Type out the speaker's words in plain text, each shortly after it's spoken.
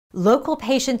Local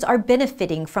patients are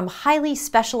benefiting from highly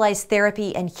specialized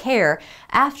therapy and care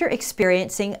after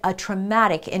experiencing a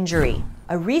traumatic injury.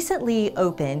 A recently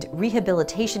opened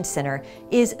rehabilitation center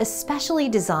is especially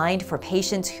designed for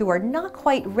patients who are not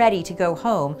quite ready to go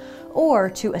home or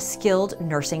to a skilled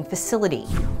nursing facility.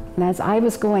 And as I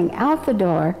was going out the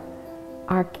door,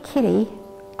 our kitty,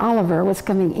 Oliver, was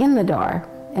coming in the door,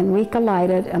 and we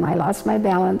collided, and I lost my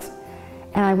balance,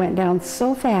 and I went down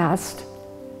so fast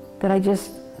that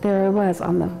there I was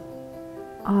on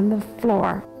the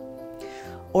floor.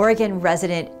 Oregon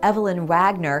resident Evelyn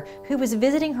Wagner, who was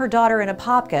visiting her daughter in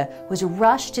Apopka, was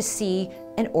rushed to see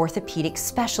an orthopedic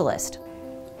specialist.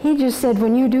 He just said,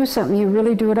 when you do something, you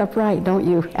really do it upright, don't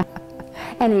you?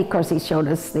 And of course he showed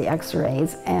us the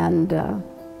x-rays and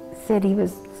said he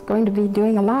was going to be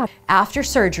doing a lot. After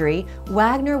surgery,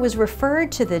 Wagner was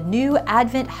referred to the new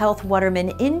AdventHealth Waterman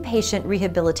Inpatient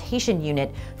Rehabilitation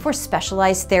Unit for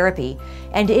specialized therapy,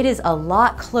 and it is a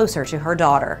lot closer to her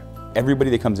daughter. Everybody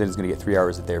that comes in is going to get 3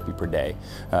 hours of therapy per day.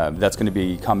 That's going to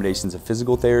be combinations of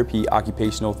physical therapy,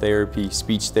 occupational therapy,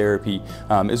 speech therapy,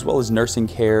 as well as nursing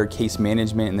care, case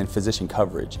management, and then physician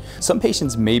coverage. Some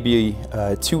patients may be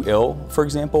too ill, for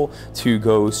example, to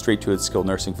go straight to a skilled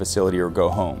nursing facility or go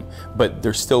home, but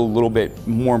they're still a little bit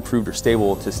more improved or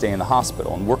stable to stay in the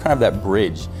hospital. And we're kind of that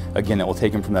bridge, again, that will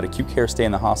take them from that acute care stay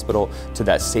in the hospital to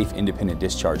that safe, independent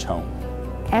discharge home.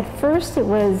 At first it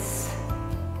was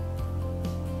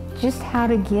just how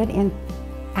to get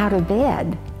out of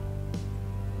bed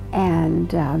and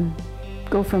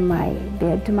go from my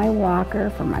bed to my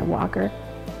walker, from my walker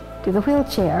to the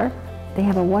wheelchair. They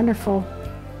have a wonderful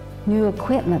new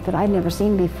equipment that I'd never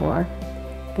seen before.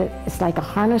 That it's like a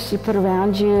harness you put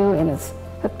around you, and it's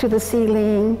hooked to the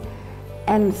ceiling,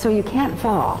 and so you can't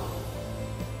fall.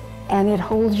 And it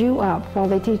holds you up while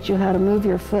they teach you how to move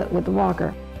your foot with the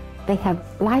walker. They have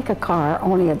like a car,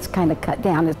 only it's kind of cut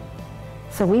down.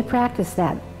 So we practice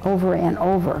that over and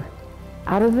over.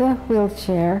 Out of the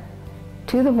wheelchair,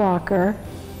 to the walker,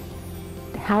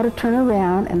 how to turn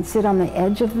around and sit on the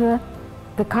edge of the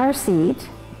car seat,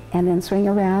 and then swing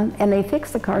around. And they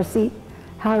fix the car seat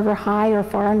however high or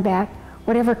far and back,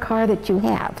 whatever car that you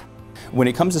have. When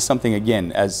it comes to something,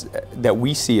 again, that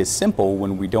we see as simple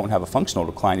when we don't have a functional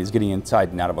decline, is getting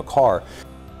inside and out of a car.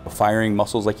 Firing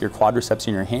muscles like your quadriceps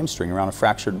and your hamstring around a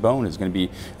fractured bone is going to be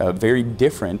very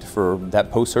different for that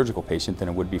post-surgical patient than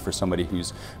it would be for somebody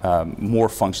who's more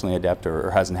functionally adept or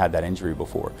hasn't had that injury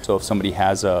before. So if somebody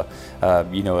has a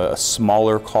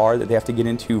smaller car that they have to get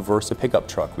into versus a pickup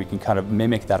truck, we can kind of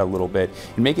mimic that a little bit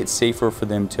and make it safer for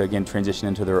them to, again, transition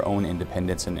into their own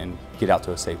independence and get out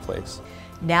to a safe place.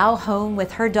 Now home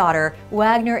with her daughter,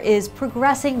 Wagner is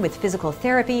progressing with physical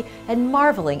therapy and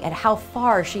marveling at how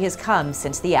far she has come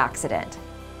since the accident.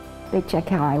 They check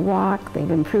how I walk,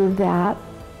 they've improved that,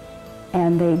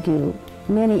 and they do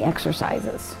many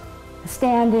exercises.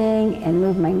 Standing and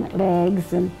moving my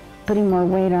legs and putting more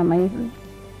weight on my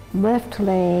left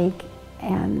leg,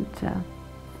 and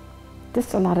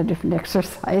just a lot of different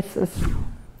exercises.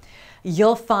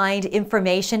 You'll find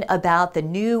information about the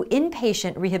new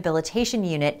inpatient rehabilitation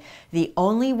unit, the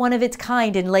only one of its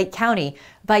kind in Lake County,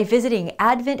 by visiting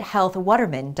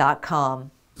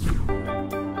AdventHealthWaterman.com.